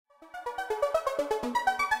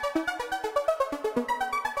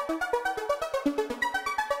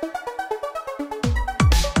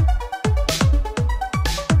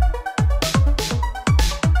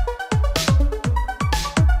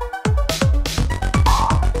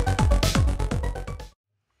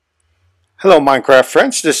Hello Minecraft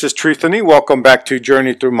friends, this is Truthany. Welcome back to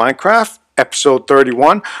Journey Through Minecraft, episode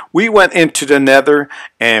 31. We went into the nether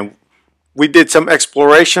and we did some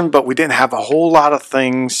exploration, but we didn't have a whole lot of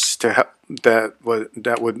things to help, that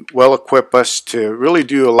would well equip us to really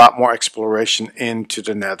do a lot more exploration into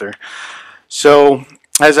the nether. So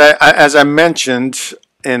as I mentioned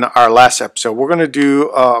in our last episode, we're going to do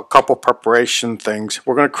a couple preparation things.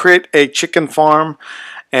 We're going to create a chicken farm,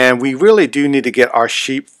 and we really do need to get our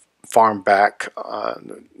sheep farm back.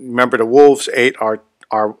 Remember, the wolves ate our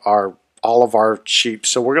all of our sheep,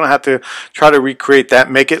 so we're gonna have to try to recreate that,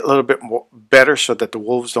 make it a little bit more better so that the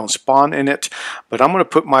wolves don't spawn in it. But I'm gonna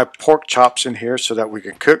put my pork chops in here so that we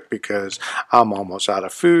can cook, because I'm almost out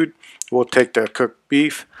of food. We'll take the cooked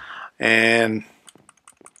beef, and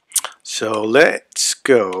so let's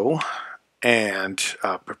go and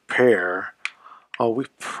prepare. Oh, we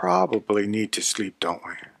probably need to sleep, don't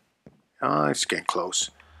we? It's getting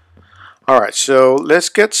close. Alright, so let's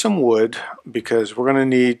get some wood, because we're going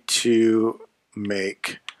to need to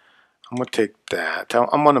make, I'm going to take that,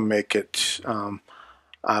 I'm going to make it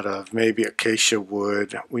out of maybe acacia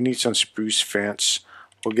wood. We need some spruce fence.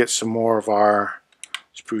 We'll get some more of our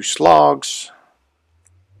spruce logs,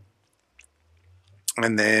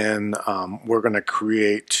 and then we're going to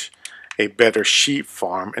create a better sheep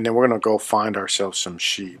farm, and then we're going to go find ourselves some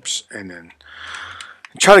sheep, and then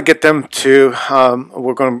try to get them to,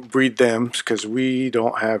 we're going to breed them because we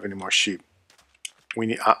don't have any more sheep.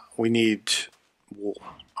 We need wool.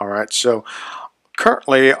 All right, so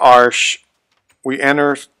currently we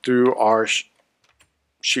enter through our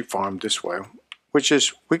sheep farm this way, which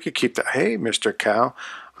is, we could keep that. Hey, Mr. Cow,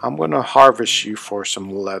 I'm going to harvest you for some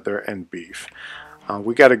leather and beef.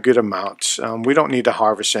 We got a good amount. We don't need to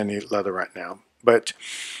harvest any leather right now, but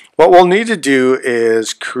what we'll need to do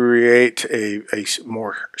is create a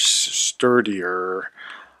more sturdier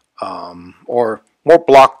or more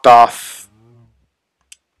blocked off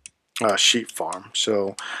sheep farm.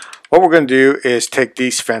 So what we're going to do is take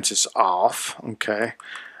these fences off, okay,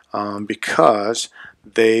 because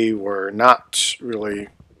they were not really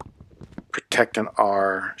protecting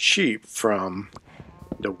our sheep from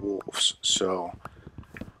the wolves. So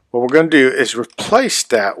what we're going to do is replace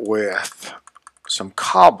that with some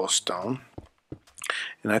cobblestone,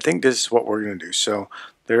 and I think this is what we're going to do. So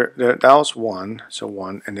there that was one, so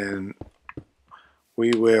one, and then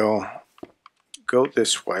we will go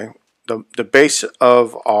this way. The base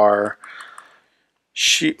of our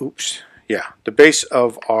sheep, the base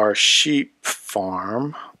of our sheep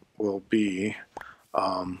farm will be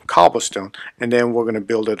cobblestone, and then we're going to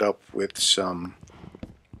build it up with some,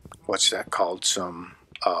 what's that called, some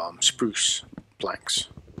spruce planks.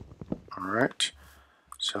 All right.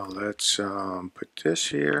 So let's put this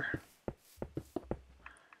here,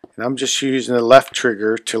 and I'm just using the left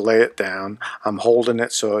trigger to lay it down. I'm holding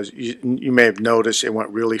it, so as you may have noticed it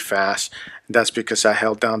went really fast, and that's because I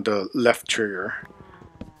held down the left trigger.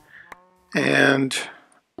 And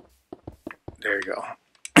there you go.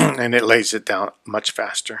 And it lays it down much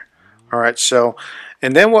faster. Alright, so,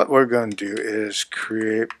 and then what we're going to do is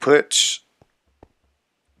put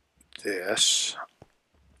this,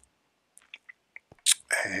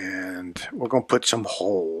 and we're going to put some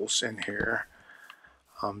holes in here,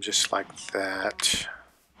 just like that.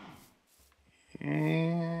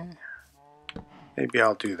 And maybe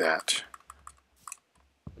I'll do that.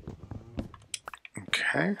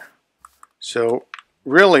 Okay, so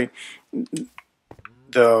really,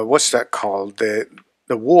 what's that called? The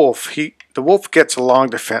wolf gets along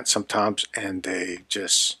the fence sometimes, and they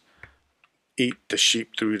just eat the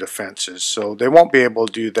sheep through the fences, so they won't be able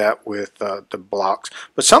to do that with the blocks,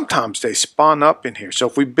 but sometimes they spawn up in here. So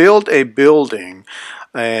if we build a building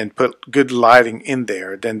and put good lighting in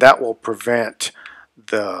there, then that will prevent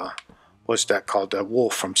the, what's that called, the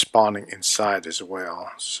wolf from spawning inside as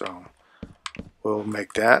well. So we'll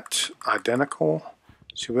make that identical.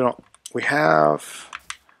 See, we have,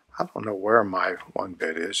 I don't know where my one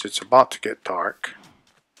bed is. It's about to get dark.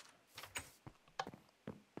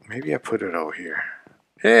 Maybe I put it over here.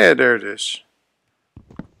 Yeah, there it is.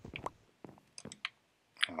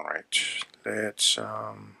 Alright, let's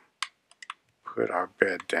put our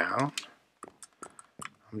bed down.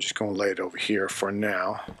 I'm just going to lay it over here for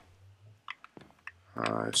now.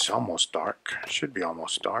 It's almost dark. Should be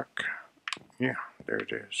almost dark. Yeah, there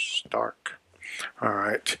it is. Dark.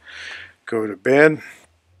 Alright, go to bed.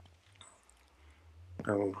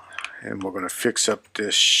 Oh, and we're going to fix up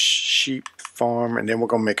this sheep farm, and then we're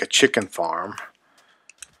going to make a chicken farm,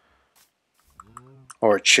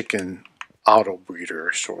 or a chicken auto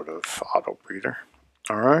breeder, sort of auto breeder.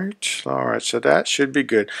 Alright, so that should be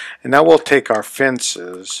good. And now we'll take our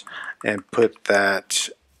fences and put that,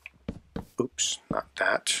 oops, not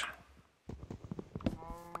that.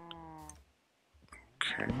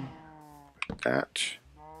 Okay, put that.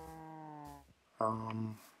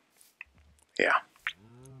 Yeah.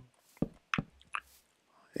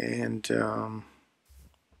 And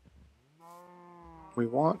we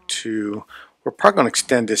want to, we're probably going to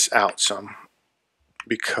extend this out some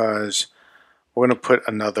because we're going to put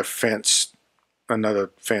another fence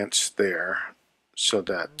there so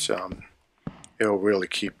that it'll really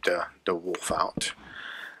keep the wolf out.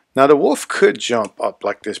 Now the wolf could jump up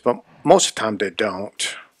like this, but most of the time they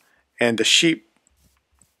don't. And the sheep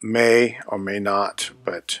may or may not,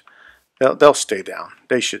 but they'll stay down.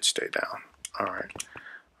 They should stay down. All right.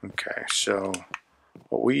 Okay, so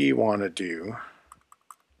what we want to do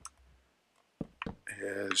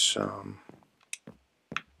is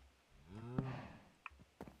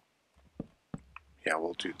yeah,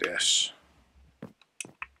 we'll do this.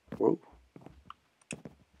 Whoa.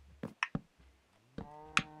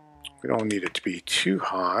 We don't need it to be too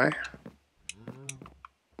high.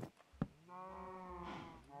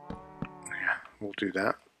 Yeah, we'll do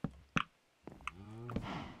that.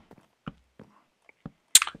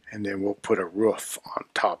 And then we'll put a roof on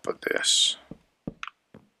top of this.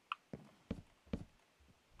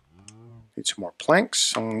 Need some more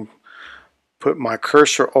planks. I'm put my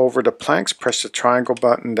cursor over the planks, press the triangle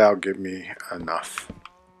button, that'll give me enough.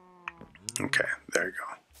 Okay, there you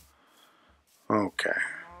go. Okay.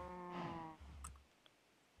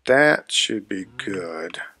 That should be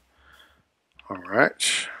good.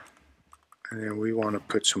 Alright. And then we want to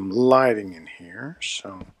put some lighting in here.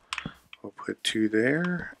 So we'll put 2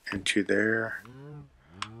 there and 2 there.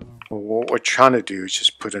 Well, what we're trying to do is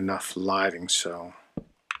just put enough lighting, so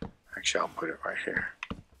actually I'll put it right here.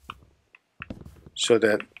 So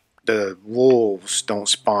that the wolves don't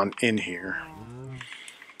spawn in here.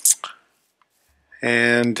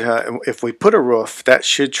 And if we put a roof, that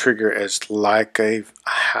should trigger as like a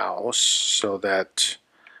house, so that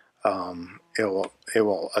it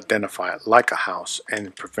will identify it like a house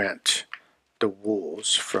and prevent the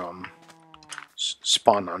wolves from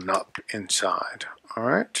spawning up inside. All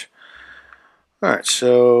right.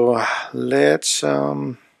 So let's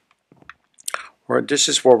this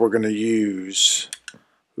is where we're going to use.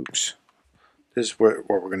 Oops. This is where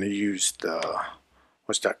we're going to use the,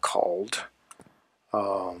 what's that called?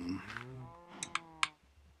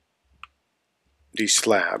 These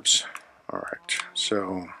slabs. All right.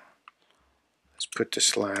 So let's put the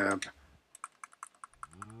slab,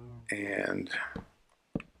 and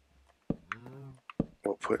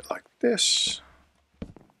we'll put it like this.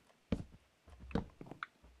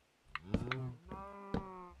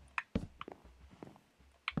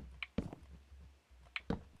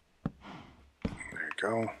 There you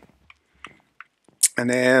go. And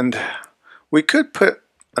then we could put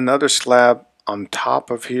another slab on top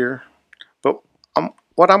of here, but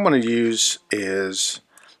what I'm going to use is,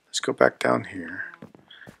 let's go back down here.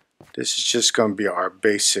 This is just going to be our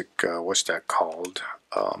basic, what's that called,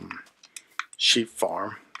 sheep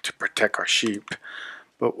farm to protect our sheep.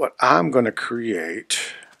 But what I'm going to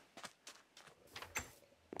create,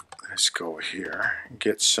 let's go here and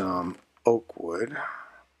get some oak wood.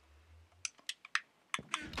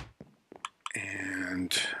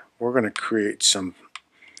 And we're going to create some,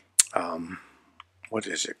 what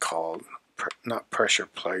is it called? Not pressure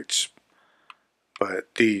plates,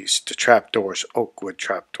 but these, the trapdoors, oak wood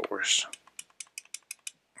trapdoors.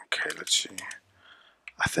 Okay, let's see.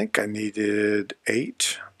 I think I needed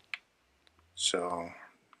 8. So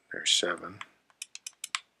there's 7.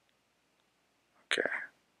 Okay.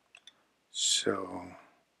 So,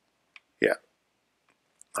 yeah.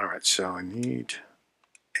 Alright, so I need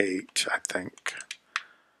 8, I think.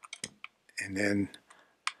 And then,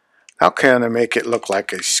 how can I make it look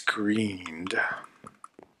like a screened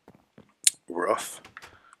roof?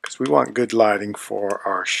 Because we want good lighting for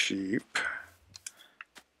our sheep.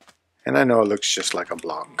 And I know it looks just like a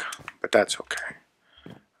block, but that's okay.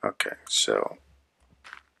 Okay, so,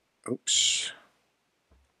 oops.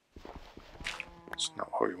 That's not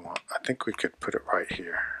what we want. I think we could put it right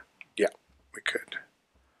here. Yeah, we could.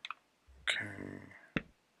 Okay.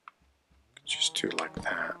 Just do like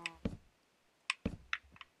that.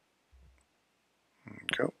 There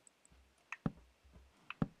we go.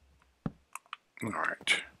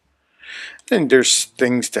 Alright. Then there's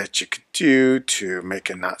things that you could do to make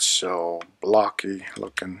it not so blocky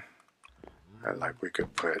looking. Like we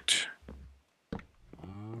could put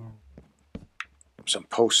some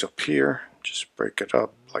posts up here. Just break it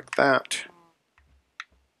up like that.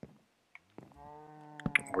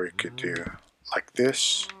 Or you could do like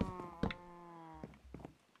this.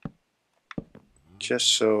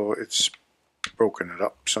 just so it's broken it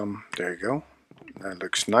up some. There you go. That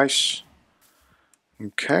looks nice.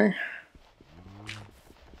 Okay.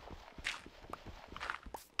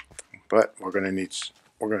 But we're gonna need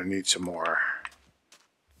some more.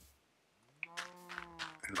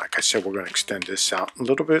 And like I said, we're gonna extend this out a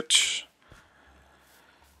little bit.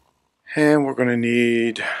 And we're gonna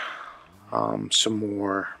need some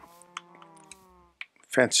more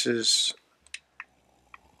fences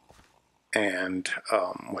and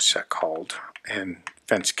what's that called? And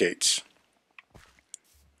fence gates.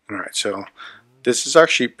 Alright, so this is our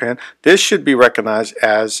sheep pen. This should be recognized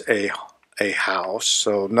as a house,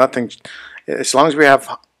 so nothing, as long as we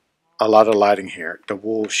have a lot of lighting here, the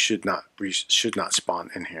wolves should not spawn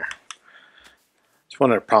in here. It's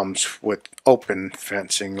one of the problems with open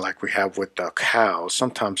fencing like we have with the cows.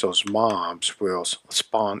 Sometimes those mobs will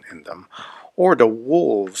spawn in them, or the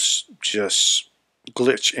wolves just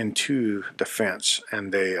glitch into the fence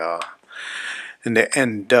and they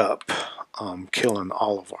end up killing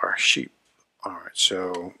all of our sheep. Alright,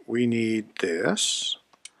 so we need this.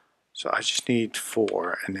 So I just need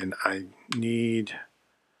 4, and then I need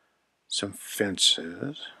some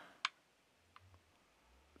fences.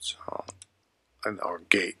 So, or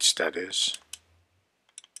gates, that is.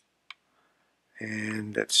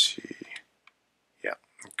 And let's see. Yeah,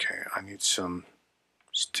 okay, I need some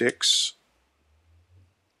sticks.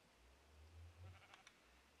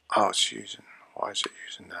 Oh, it's using, why is it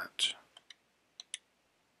using that?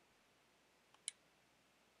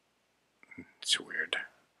 It's weird.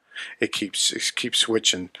 It keeps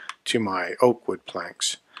switching to my oak wood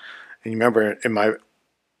planks. And you remember in my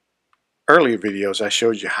earlier videos I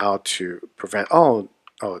showed you how to prevent, oh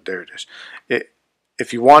there it is.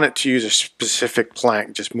 If you want it to use a specific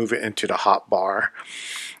plank, just move it into the hot bar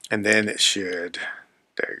and then it should,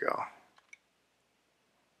 there you go.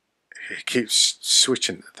 It keeps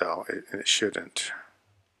switching though, and it shouldn't.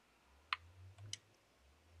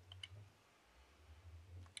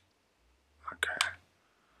 Okay.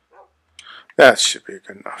 That should be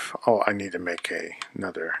good enough. Oh, I need to make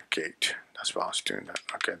another gate. That's why I was doing that.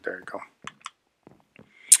 Okay, there you go.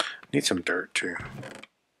 Need some dirt too.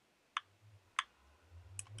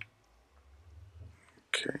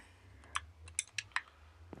 Okay.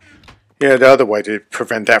 Yeah, the other way to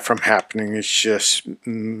prevent that from happening is just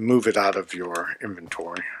move it out of your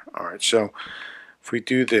inventory. Alright, so if we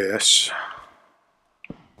do this,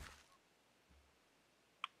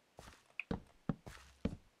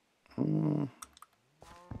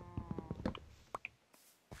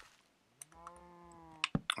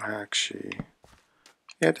 actually,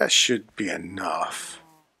 yeah, that should be enough.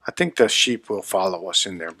 I think the sheep will follow us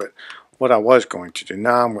in there, but what I was going to do,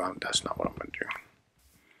 no, that's not what I'm going to do.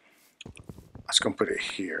 I was going to put it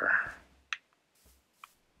here.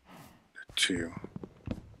 The 2.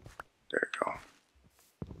 There you go.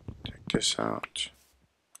 Take this out.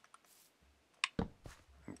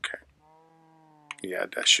 Okay. Yeah,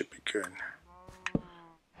 that should be good.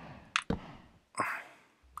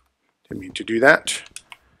 Didn't mean to do that.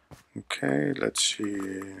 Okay, let's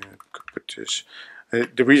see. Put this.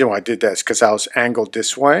 The reason why I did that is because I was angled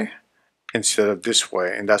this way instead of this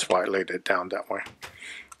way, and that's why I laid it down that way.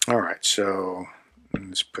 Alright, so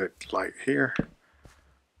let's put light here.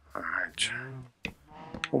 Alright,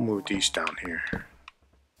 we'll move these down here.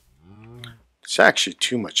 It's actually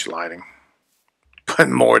too much lighting, but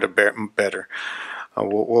more the better.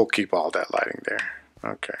 We'll keep all that lighting there.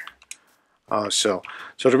 Okay. So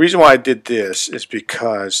the reason why I did this is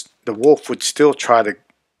because the wolf would still try to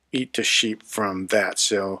eat the sheep from that.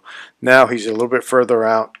 So now he's a little bit further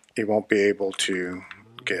out. He won't be able to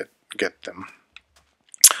get them.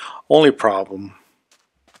 Only problem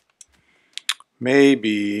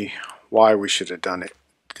maybe why we should have done it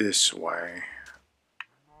this way.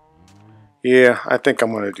 Yeah, I think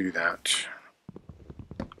I'm going to do that.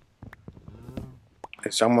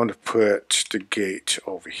 Is I'm going to put the gate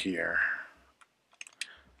over here,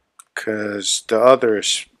 because the other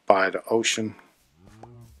is by the ocean,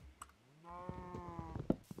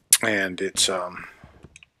 and it's put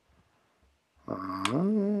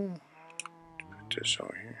this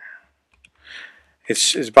over here.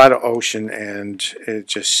 It's by the ocean, and it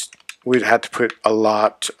just, we'd have to put a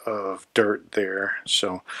lot of dirt there.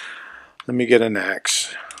 So let me get an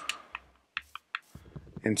axe.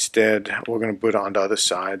 Instead, we're going to put it on the other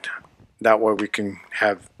side. That way we can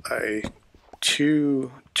have a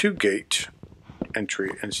two gate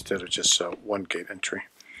entry instead of just a 1 gate entry.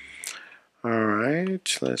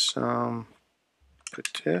 Alright, let's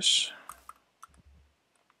put this.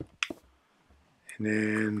 And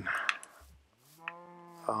then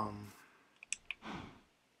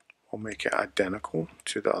We'll make it identical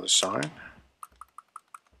to the other side.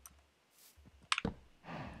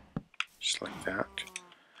 Just like that.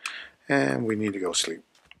 And we need to go sleep.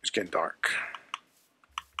 It's getting dark.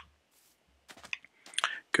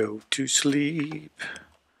 Go to sleep.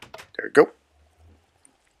 There we go.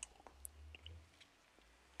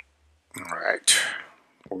 Alright.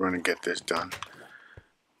 We're going to get this done.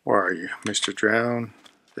 Where are you, Mr. Drown?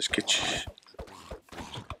 Let's get you.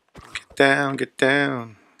 Get down, get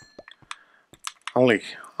down. I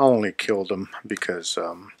only killed them because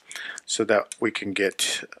so that we can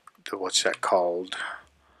get the, what's that called?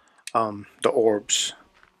 The orbs,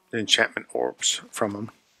 the enchantment orbs from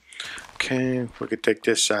them. Okay, we could take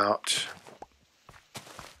this out.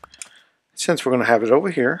 Since we're going to have it over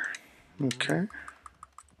here. Okay.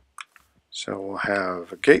 So we'll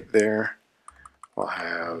have a gate there. We'll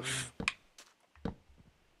have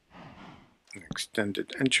an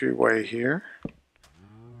extended entryway here.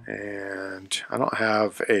 And I don't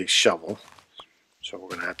have a shovel. So we're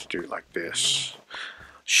going to have to do it like this.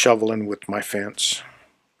 Shoveling with my fence.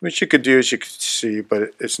 Which you could do, as you can see,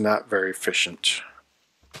 but it's not very efficient.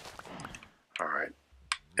 Alright.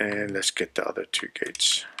 And let's get the other two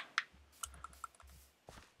gates.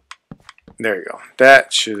 There you go.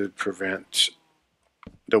 That should prevent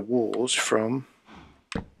the wolves from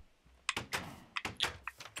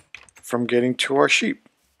getting to our sheep.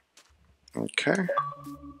 Okay.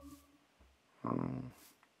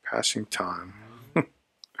 Passing time.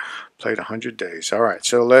 Played 100 days. Alright,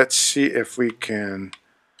 so let's see if we can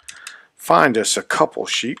find us a couple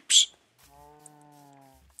sheeps.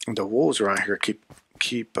 The wolves around here keep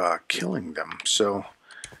killing them, so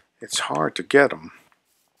it's hard to get them.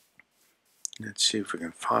 Let's see if we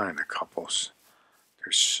can find a couple.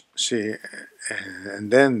 There's, see,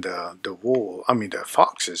 and then the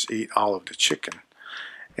foxes eat all of the chicken,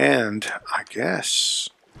 and I guess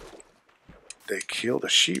they kill the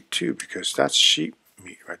sheep too, because that's sheep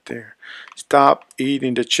meat right there. Stop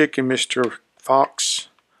eating the chicken, Mr. Fox.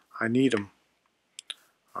 I need them.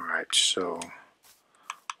 All right, so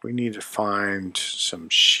we need to find some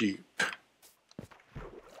sheep.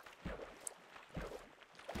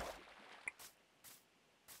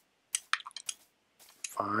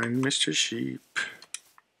 Find Mr. Sheep.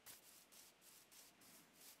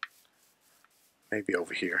 Maybe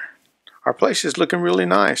over here. Our place is looking really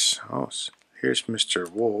nice. Oh, here's Mr.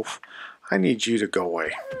 Wolf. I need you to go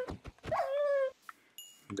away.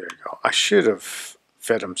 There you go. I should have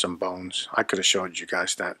fed him some bones. I could have showed you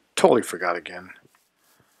guys that. Totally forgot again.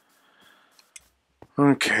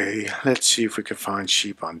 Okay, let's see if we can find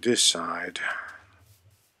sheep on this side.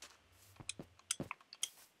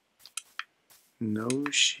 No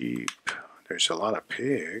sheep. There's a lot of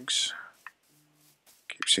pigs.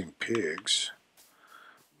 Keep seeing pigs.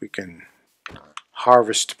 We can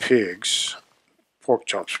harvest pigs, pork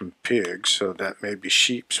chops from pigs, so that maybe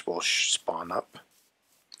sheep will spawn up.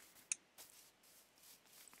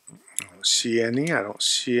 I don't see any. I don't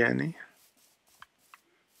see any.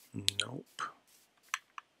 Nope.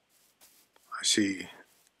 I see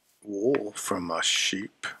wool from a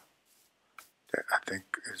sheep that I think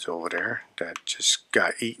is over there that just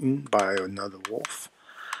got eaten by another wolf.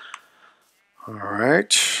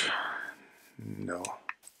 Alright. No.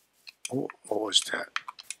 Oh, what was that?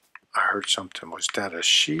 I heard something. Was that a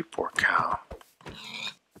sheep or cow?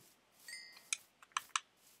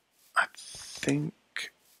 I think...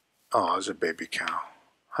 Oh, it was a baby cow.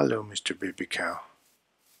 Hello, Mr. Baby Cow.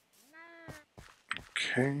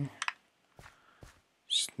 Okay.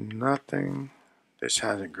 It's nothing. This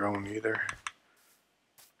hasn't grown either.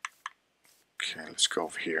 Okay, let's go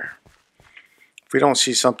over here. If we don't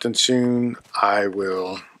see something soon, I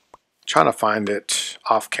will try to find it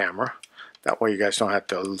off camera. That way you guys don't have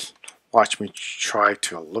to watch me try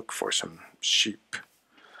to look for some sheep.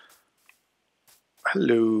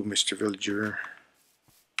 Hello, Mr. Villager.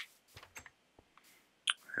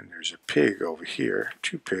 And there's a pig over here.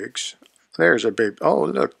 Two pigs. There's a baby. Oh,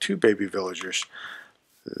 look, two baby villagers.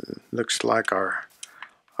 Looks like our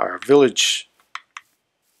village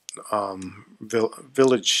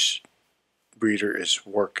village breeder is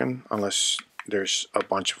working, unless there's a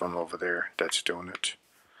bunch of them over there that's doing it.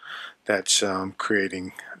 That's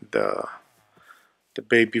creating the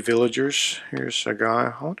baby villagers. Here's a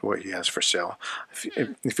guy. I wonder what he has for sale.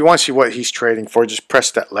 If you want to see what he's trading for, just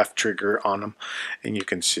press that left trigger on him, and you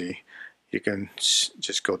can see. You can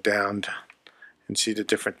just go down and see the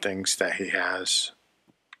different things that he has.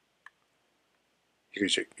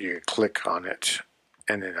 You click on it,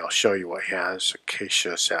 and then it'll show you what he has.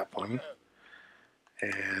 Acacia sapling.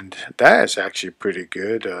 And that is actually pretty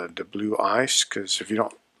good, the blue ice, because if you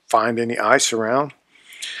don't find any ice around,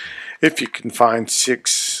 If you can find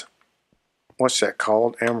 6, what's that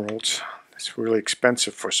called? Emeralds. It's really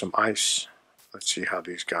expensive for some ice. Let's see how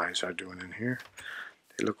these guys are doing in here.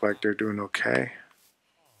 They look like they're doing okay.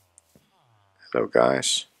 Hello,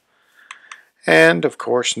 guys. And of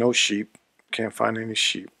course, no sheep. Can't find any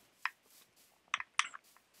sheep.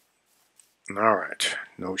 Alright,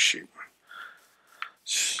 no sheep.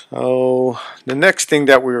 So the next thing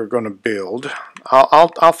that we were going to build,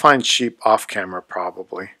 I'll find sheep off camera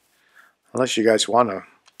probably. Unless you guys want to,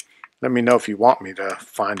 let me know if you want me to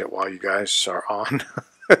find it while you guys are on.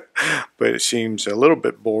 But it seems a little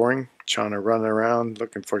bit boring trying to run around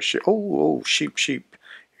looking for sheep. Oh, sheep, sheep.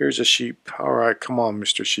 Here's a sheep. Alright, come on,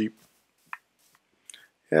 Mr. Sheep.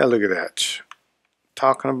 Yeah, look at that.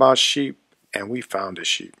 Talking about sheep, and we found a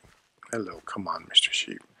sheep. Hello, come on, Mr.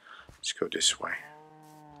 Sheep. Let's go this way.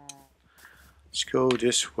 Let's go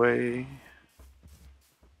this way.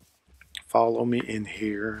 Follow me in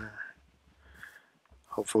here.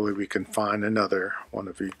 Hopefully we can find another one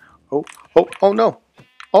of you. Oh no.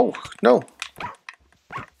 Oh, no.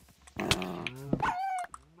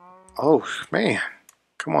 Oh, man.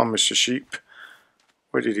 Come on, Mr. Sheep.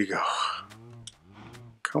 Where did he go?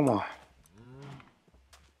 Come on.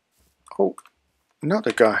 Oh,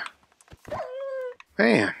 another guy.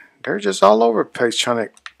 Man, they're just all over the place trying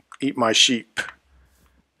to eat my sheep.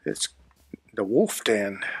 It's the wolf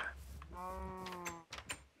den.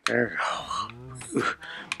 There you go.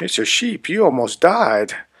 Mr. Sheep, you almost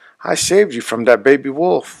died. I saved you from that baby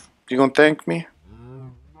wolf. You gonna thank me?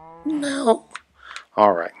 No.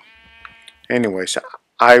 Alright. Anyways,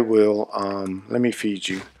 I will, let me feed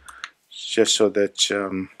you. Just so that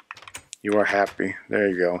you are happy. There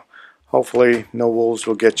you go. Hopefully no wolves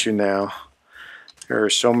will get you now. There are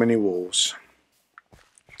so many wolves.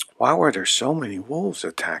 Why were there so many wolves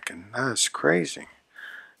attacking? That's crazy.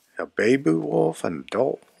 A baby wolf, an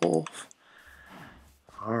adult wolf.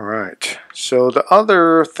 Alright, so the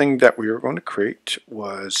other thing that we were going to create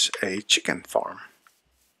was a chicken farm.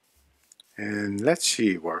 And let's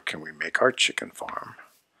see, where can we make our chicken farm?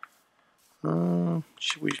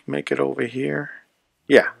 Should we make it over here?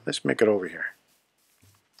 Yeah, let's make it over here.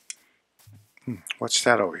 What's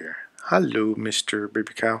that over here? Hello, Mr.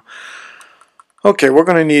 Baby Cow. Okay, we're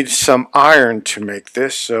going to need some iron to make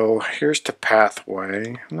this, so here's the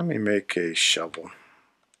pathway. Let me make a shovel.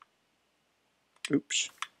 Oops,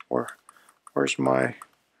 where's my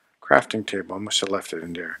crafting table? I must have left it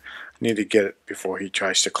in there. I need to get it before he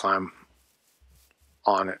tries to climb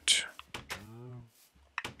on it.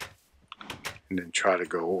 And then try to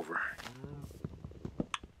go over.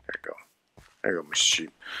 There you go. There you go, Mr.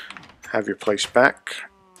 Sheep. Have your place back.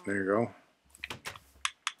 There you go.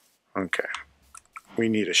 Okay. We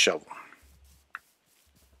need a shovel.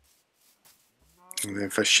 And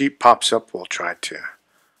if a sheep pops up, we'll try to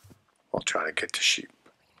get the sheep.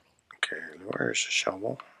 Okay, where's the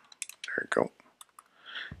shovel? There you go.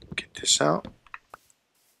 Get this out.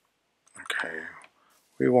 Okay.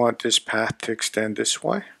 We want this path to extend this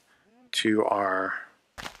way to our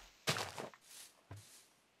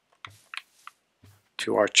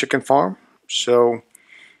chicken farm. So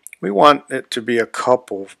we want it to be a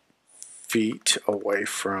couple feet away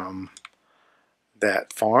from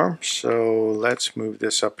that farm. So let's move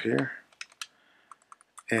this up here.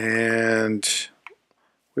 And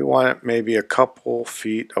we want it maybe a couple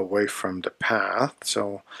feet away from the path.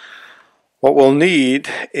 So what we'll need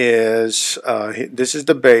is, this is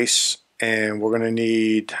the base, and we're going to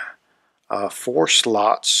need 4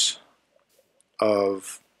 slots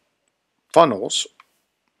of funnels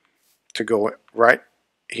to go right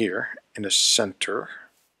here in the center.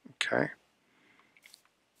 Okay.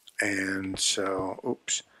 And so,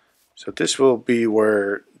 oops. So this will be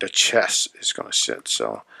where the chest is going to sit.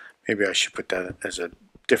 So maybe I should put that as a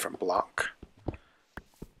different block.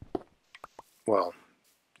 Well,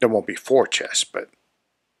 there won't be 4 chests, but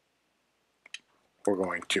we're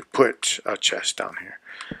going to put a chest down here.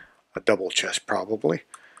 A double chest probably.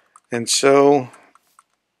 And so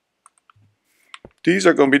these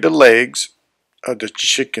are going to be the legs of the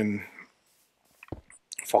chicken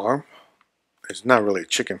farm. It's not really a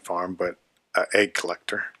chicken farm, but an egg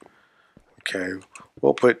collector. Okay,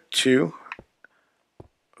 we'll put 2.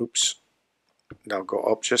 Oops. They'll go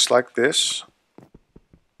up just like this.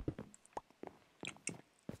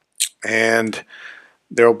 And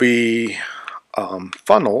there'll be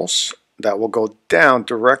funnels that will go down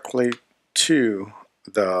directly to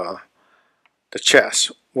the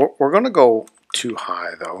chest. We're going to go too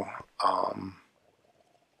high though.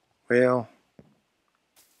 Well,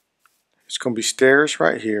 it's going to be stairs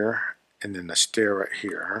right here, and then a stair right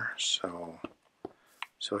here. So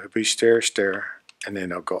it'll be stair, and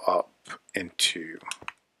then it'll go up into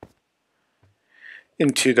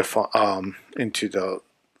the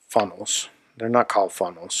funnels. They're not called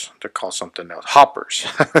funnels. They're called something else. Hoppers.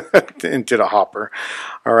 Into the hopper.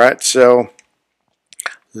 All right. So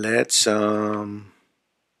let's I'm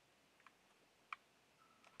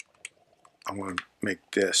going to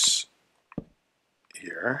make this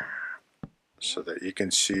here so that you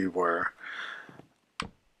can see where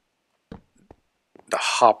the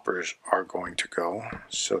hoppers are going to go.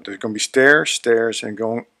 So there's going to be stairs, and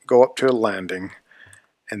go up to a landing,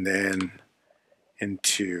 and then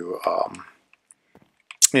into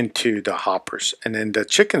the hoppers, and then the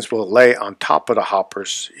chickens will lay on top of the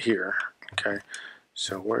hoppers here. Okay,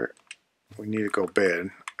 so we need to go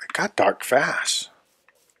bed. It got dark fast,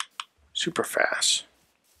 super fast.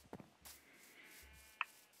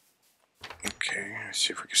 Okay, let's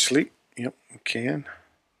see if we can sleep. Yep, we can.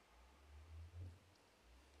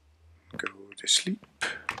 Go to sleep.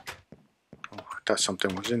 Oh, I thought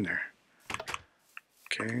something was in there.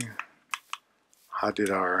 Okay, how did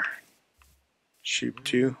our sheep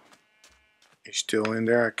do? He's still in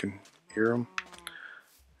there. I can hear him.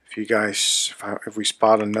 If you guys, if we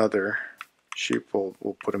spot another sheep,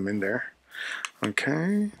 we'll put him in there.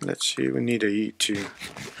 Okay, let's see. We need to eat too.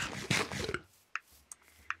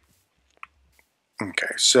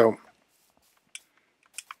 Okay, so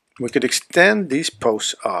we could extend these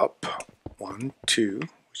posts up. 1, 2. We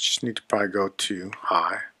just need to probably go to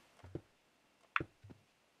high.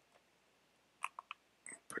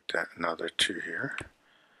 Put that another 2 here,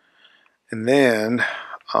 and then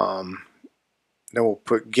we'll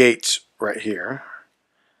put gates right here,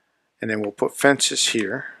 and then we'll put fences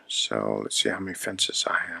here. So let's see how many fences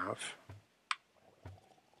I have.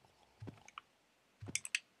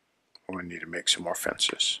 We're going to need to make some more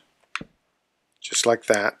fences. Just like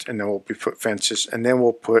that, and then we'll put fences, and then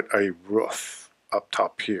we'll put a roof up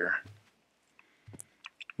top here.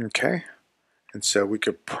 Okay, and so we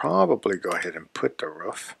could probably go ahead and put the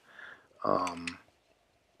roof. We'll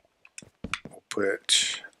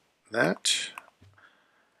put that,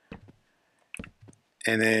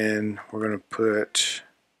 and then we're going to put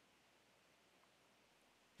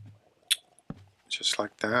just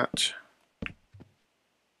like that.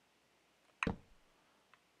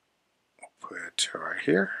 Put right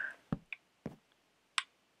here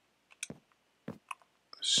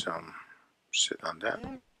some sit on that.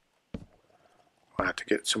 We'll have to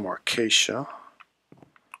get some more acacia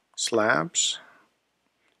slabs.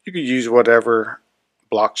 You could use whatever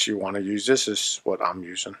blocks you want to use. This is what I'm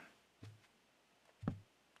using,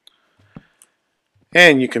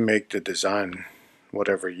 and you can make the design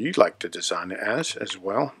whatever you'd like to design it as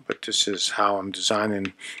well, but this is how I'm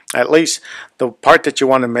designing. At least the part that you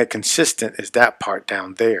want to make consistent is that part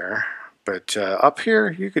down there, but up here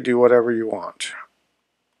you could do whatever you want.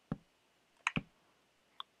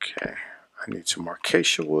 Okay, I need some more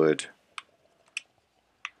acacia wood,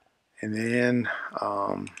 and then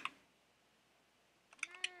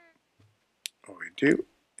what we do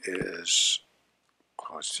is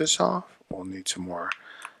close this off. We'll need some more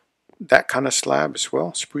that kind of slab as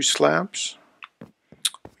well, spruce slabs.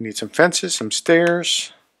 We need some fences, some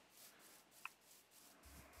stairs.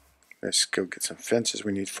 Let's go get some fences.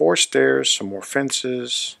 We need 4 stairs, some more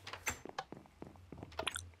fences.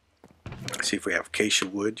 Let's see if we have acacia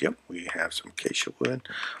wood. Yep, we have some acacia wood.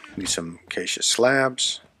 We need some acacia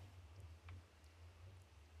slabs.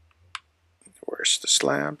 Where's the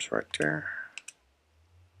slabs? Right there.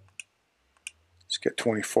 Let's get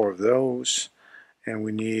 24 of those. And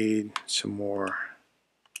we need some more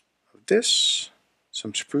of this,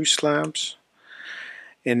 some spruce slabs.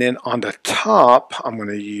 And then on the top, I'm going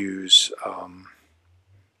to use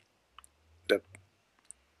the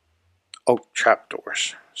oak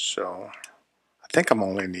trapdoors. So I think I'm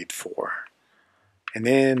only need 4. And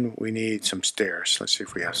then we need some stairs. Let's see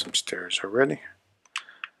if we have some stairs already.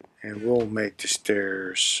 And we'll make the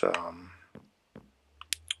stairs.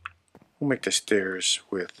 We'll make the stairs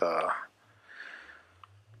with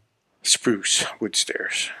spruce wood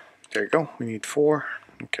stairs. There you go. We need 4.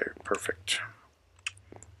 Okay, perfect.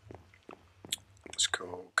 Let's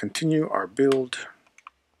go continue our build.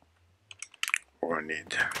 We're gonna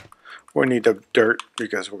need the dirt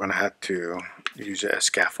because we're gonna have to use it as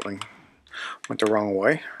scaffolding. Went the wrong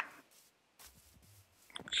way.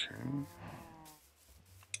 Okay.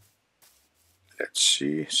 Let's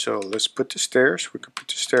see. So let's put the stairs. We could put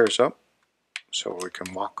the stairs up so we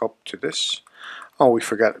can walk up to this. Oh, we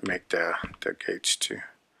forgot to make the gates too.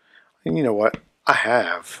 And you know what? I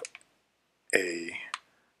have a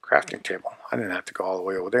crafting table. I didn't have to go all the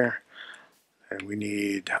way over there. And we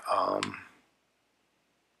need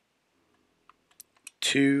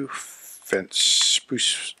 2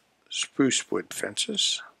 spruce wood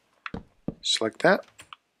fences, just like that.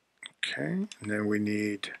 Okay, and then we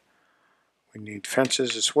need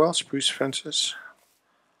fences as well, spruce fences.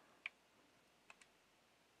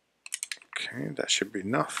 Okay, that should be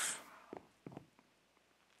enough.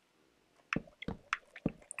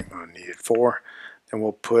 We'll need 4. Then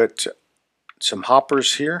we'll put some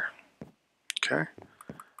hoppers here. Okay.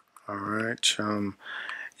 All right.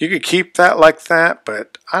 You could keep that like that,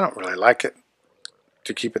 but I don't really like it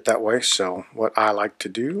to keep it that way. So what I like to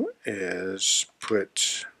do is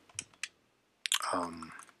put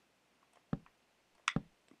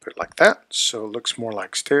it like that, so it looks more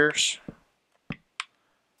like stairs.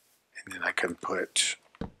 And then I can put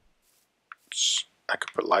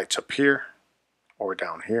lights up here or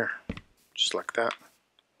down here, just like that,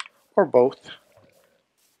 or both.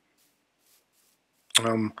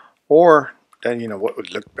 Or then, you know what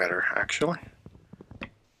would look better actually,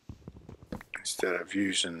 instead of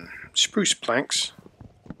using spruce planks,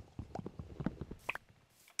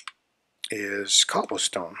 is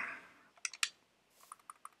cobblestone.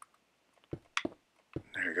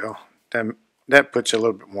 There you go. That puts a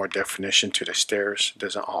little bit more definition to the stairs. It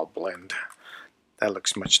doesn't all blend. That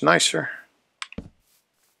looks much nicer.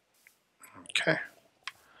 Okay.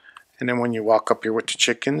 And then when you walk up here with the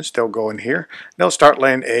chickens, they'll go in here. They'll start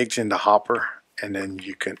laying eggs in the hopper, and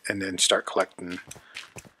then start collecting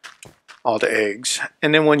all the eggs.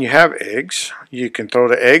 And then when you have eggs, you can throw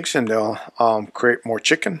the eggs, and they'll create more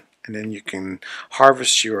chicken. And then you can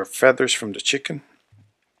harvest your feathers from the chicken.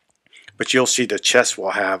 But you'll see the chest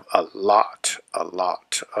will have a lot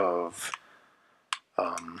of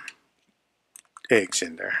eggs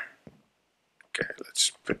in there. Okay,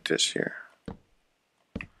 let's put this here.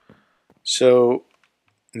 So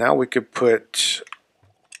now we could put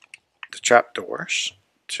the trapdoors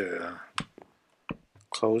to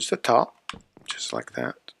close the top, just like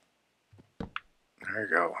that. There you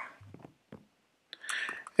go.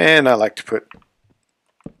 And I like to put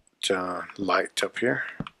light up here,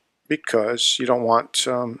 because you don't want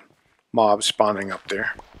mobs spawning up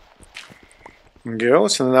there. There you go.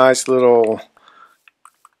 It's a nice little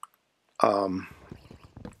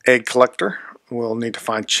egg collector. We'll need to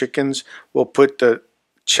find chickens. We'll put the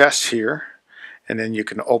chest here, and then you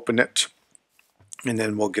can open it, and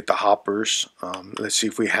then we'll get the hoppers. Let's see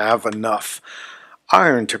if we have enough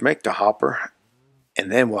iron to make the hopper, and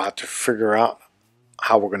then we'll have to figure out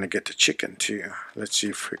how we're going to get the chicken too. Let's see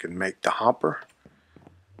if we can make the hopper.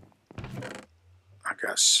 I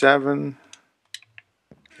got 7.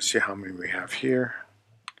 Let's see how many we have here.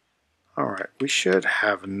 Alright, we should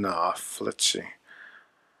have enough. Let's see.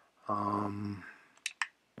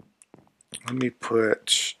 Let me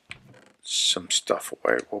put some stuff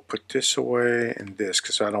away. We'll put this away and this,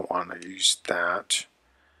 because I don't want to use that.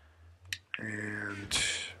 And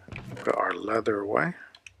put our leather away.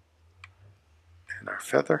 And our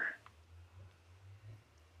feather.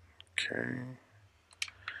 Okay. And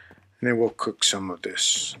then we'll cook some of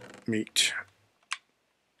this meat.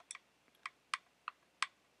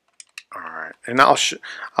 Alright, and I'll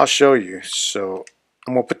show you. So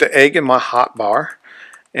I'm going to put the egg in my hot bar,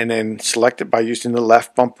 and then select it by using the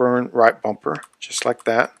left bumper and right bumper, just like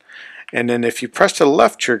that. And then if you press the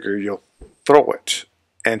left trigger, you'll throw it.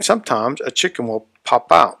 And sometimes a chicken will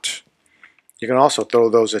pop out. You can also throw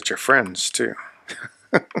those at your friends too.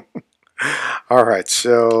 Alright,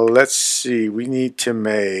 so let's see. We need to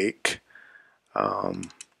make some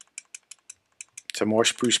more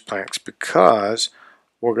spruce planks, because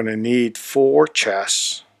we're going to need 4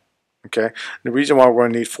 chests. Okay, the reason why we're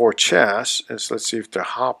going to need 4 chests is, let's see if the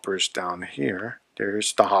hopper's down here.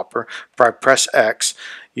 There's the hopper. If I press X,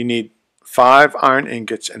 you need 5 iron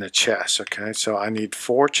ingots in a chest. Okay, so I need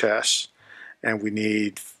 4 chests, and we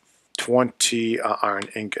need 20 iron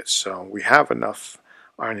ingots. So we have enough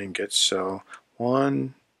iron ingots. So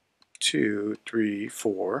 1, 2, 3,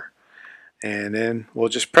 4, and then we'll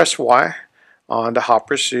just press Y on the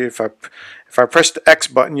hopper. See, if I press the X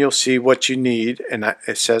button, you'll see what you need, and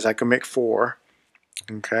it says I can make 4.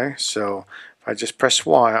 Okay, so if I just press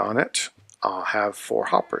Y on it, I'll have 4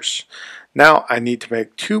 hoppers. Now I need to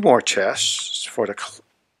make 2 more chests for the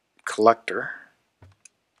collector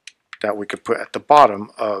that we could put at the bottom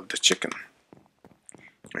of the chicken.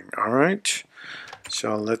 Alright,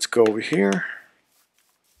 so let's go over here.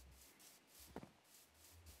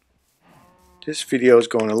 This video is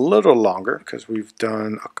going a little longer because we've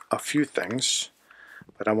done a few things,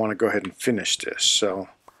 but I want to go ahead and finish this. So,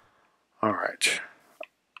 alright.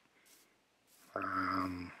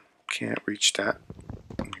 Can't reach that.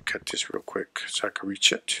 Let me cut this real quick so I can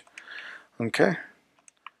reach it. Okay.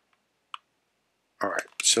 Alright,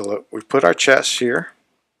 so look, we put our chest here,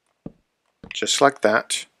 just like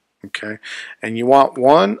that. Okay, and you want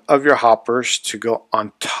one of your hoppers to go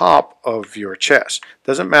on top of your chest.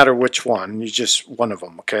 Doesn't matter which one, you just one of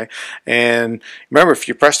them. Okay, and remember, if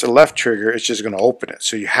you press the left trigger, it's just going to open it.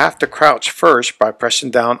 So you have to crouch first by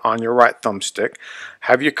pressing down on your right thumbstick.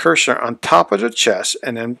 Have your cursor on top of the chest,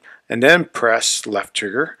 and then press left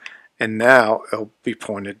trigger, and now it'll be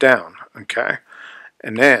pointed down. Okay,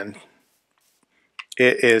 and then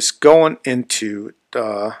it is going into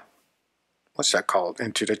the, what's that called,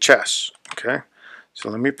 into the chest. Okay, so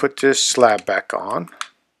let me put this slab back on,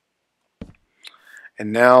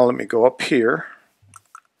 and now let me go up here.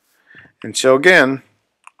 And so again,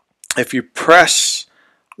 if you press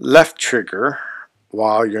left trigger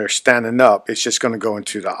while you're standing up, it's just going to go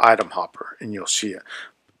into the item hopper and you'll see it.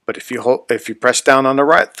 But if you press down on the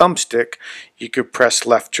right thumbstick, you could press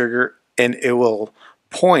left trigger and it will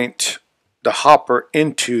point the hopper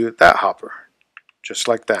into that hopper, just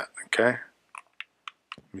like that. Okay,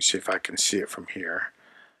 let me see if I can see it from here.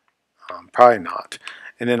 Probably not.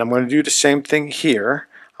 And then I'm going to do the same thing here.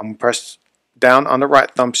 I'm going to press down on the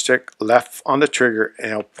right thumbstick, left on the trigger,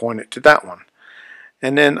 and it'll point it to that one.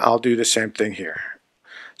 And then I'll do the same thing here.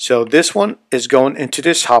 So this one is going into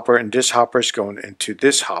this hopper, and this hopper is going into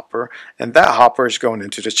this hopper, and that hopper is going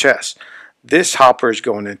into the chest. This hopper is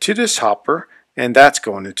going into this hopper, and that's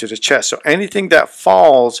going into the chest. So anything that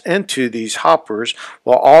falls into these hoppers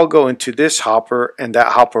will all go into this hopper, and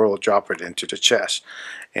that hopper will drop it into the chest.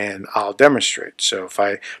 And I'll demonstrate. So if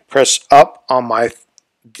I press up on my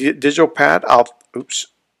digital pad, oops,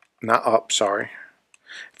 not up, sorry.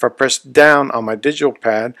 If I press down on my digital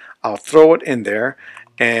pad, I'll throw it in there,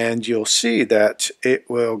 and you'll see that it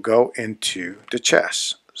will go into the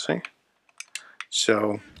chest. See?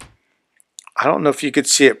 So I don't know if you could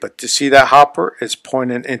see it, but to see that hopper is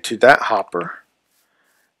pointing into that hopper,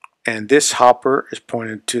 and this hopper is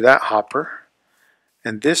pointing to that hopper,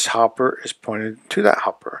 and this hopper is pointed to that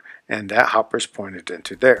hopper, and that hopper is pointed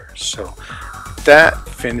into there. So that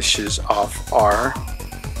finishes off our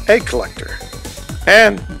egg collector,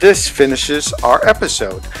 and this finishes our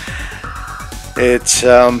episode. It's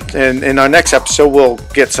in our next episode we'll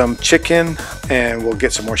get some chicken and we'll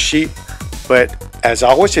get some more sheep. But as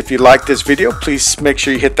always, if you like this video, please make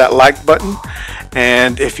sure you hit that like button,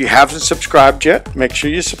 and if you haven't subscribed yet, make sure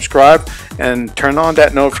you subscribe and turn on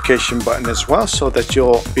that notification button as well, so that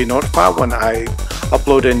you'll be notified when I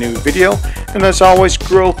upload a new video. And as always,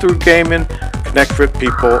 grow through gaming, connect with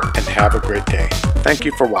people, and have a great day. Thank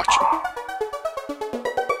you for watching.